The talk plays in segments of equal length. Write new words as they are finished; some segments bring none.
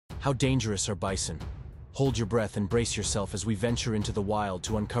How dangerous are bison? Hold your breath and brace yourself as we venture into the wild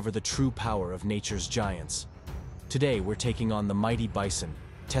to uncover the true power of nature's giants. Today, we're taking on the mighty bison,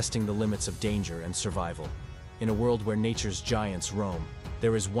 testing the limits of danger and survival. In a world where nature's giants roam,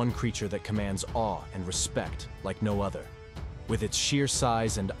 there is one creature that commands awe and respect like no other. With its sheer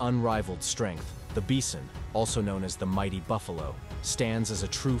size and unrivaled strength, the bison, also known as the mighty buffalo, stands as a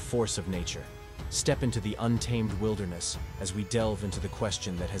true force of nature. Step into the untamed wilderness as we delve into the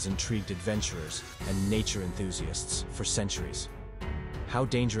question that has intrigued adventurers and nature enthusiasts for centuries. How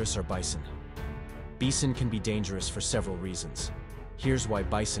dangerous are bison? Bison can be dangerous for several reasons. Here's why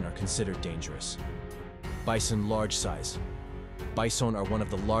bison are considered dangerous. Bison large size. Bison are one of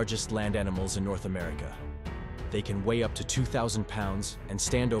the largest land animals in North America. They can weigh up to 2,000 pounds and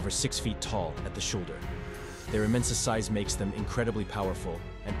stand over 6 feet tall at the shoulder. Their immense size makes them incredibly powerful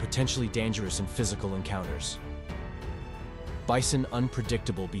and potentially dangerous in physical encounters. Bison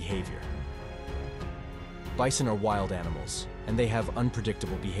unpredictable behavior. Bison are wild animals, and they have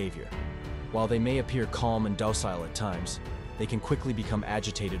unpredictable behavior. While they may appear calm and docile at times, they can quickly become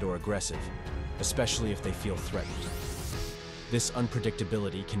agitated or aggressive, especially if they feel threatened. This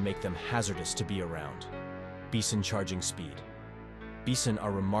unpredictability can make them hazardous to be around. Bison charging speed. Bison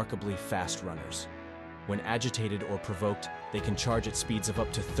are remarkably fast runners. When agitated or provoked, they can charge at speeds of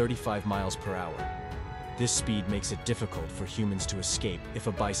up to 35 miles per hour. This speed makes it difficult for humans to escape if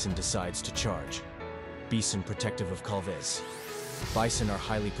a bison decides to charge. Bison protective of calves. Bison are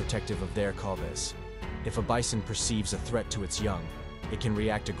highly protective of their calves. If a bison perceives a threat to its young, it can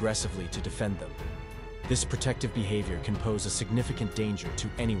react aggressively to defend them. This protective behavior can pose a significant danger to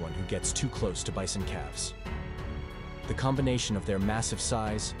anyone who gets too close to bison calves. The combination of their massive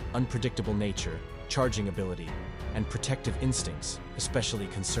size, unpredictable nature, charging ability, and protective instincts, especially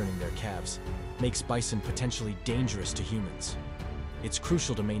concerning their calves, makes bison potentially dangerous to humans. It's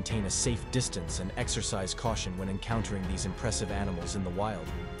crucial to maintain a safe distance and exercise caution when encountering these impressive animals in the wild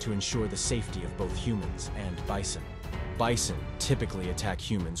to ensure the safety of both humans and bison. Bison typically attack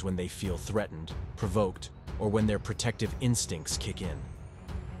humans when they feel threatened, provoked, or when their protective instincts kick in.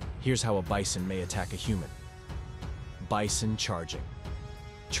 Here's how a bison may attack a human. Bison charging.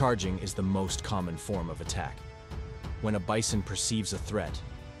 Charging is the most common form of attack. When a bison perceives a threat,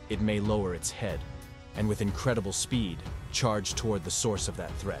 it may lower its head, and with incredible speed, charge toward the source of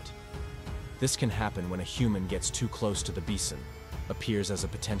that threat. This can happen when a human gets too close to the bison, appears as a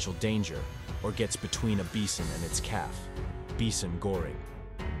potential danger, or gets between a bison and its calf. Bison goring.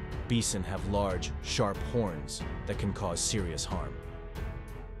 Bison have large, sharp horns that can cause serious harm.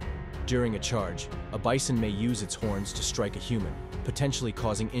 During a charge, a bison may use its horns to strike a human, potentially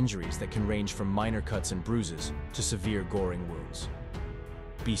causing injuries that can range from minor cuts and bruises to severe goring wounds.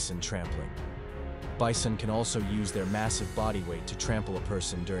 Bison trampling. Bison can also use their massive body weight to trample a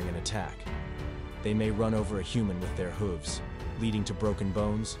person during an attack. They may run over a human with their hooves, leading to broken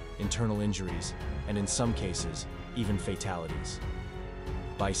bones, internal injuries, and in some cases, even fatalities.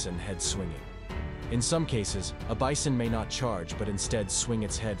 Bison head swinging. In some cases, a bison may not charge but instead swing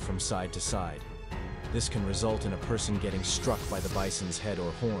its head from side to side. This can result in a person getting struck by the bison's head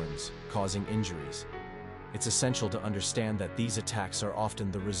or horns, causing injuries. It's essential to understand that these attacks are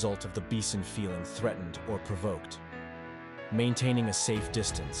often the result of the bison feeling threatened or provoked. Maintaining a safe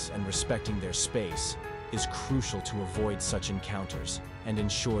distance and respecting their space is crucial to avoid such encounters and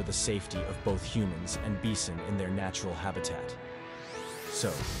ensure the safety of both humans and bison in their natural habitat.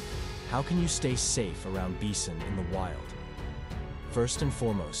 So, how can you stay safe around bison in the wild? First and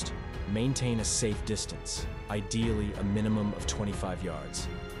foremost, maintain a safe distance, ideally a minimum of 25 yards.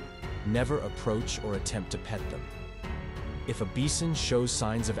 Never approach or attempt to pet them. If a bison shows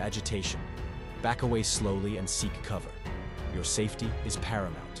signs of agitation, back away slowly and seek cover. Your safety is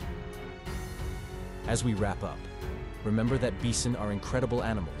paramount. As we wrap up, remember that bison are incredible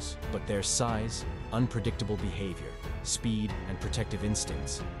animals, but their size, unpredictable behavior, speed, and protective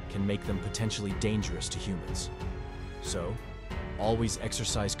instincts can make them potentially dangerous to humans. So, always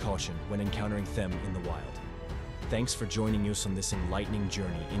exercise caution when encountering them in the wild. Thanks for joining us on this enlightening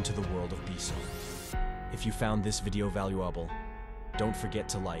journey into the world of bison. If you found this video valuable, don't forget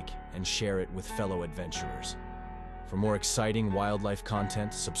to like and share it with fellow adventurers. For more exciting wildlife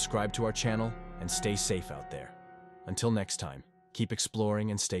content, subscribe to our channel and stay safe out there. Until next time, keep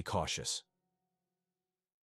exploring and stay cautious.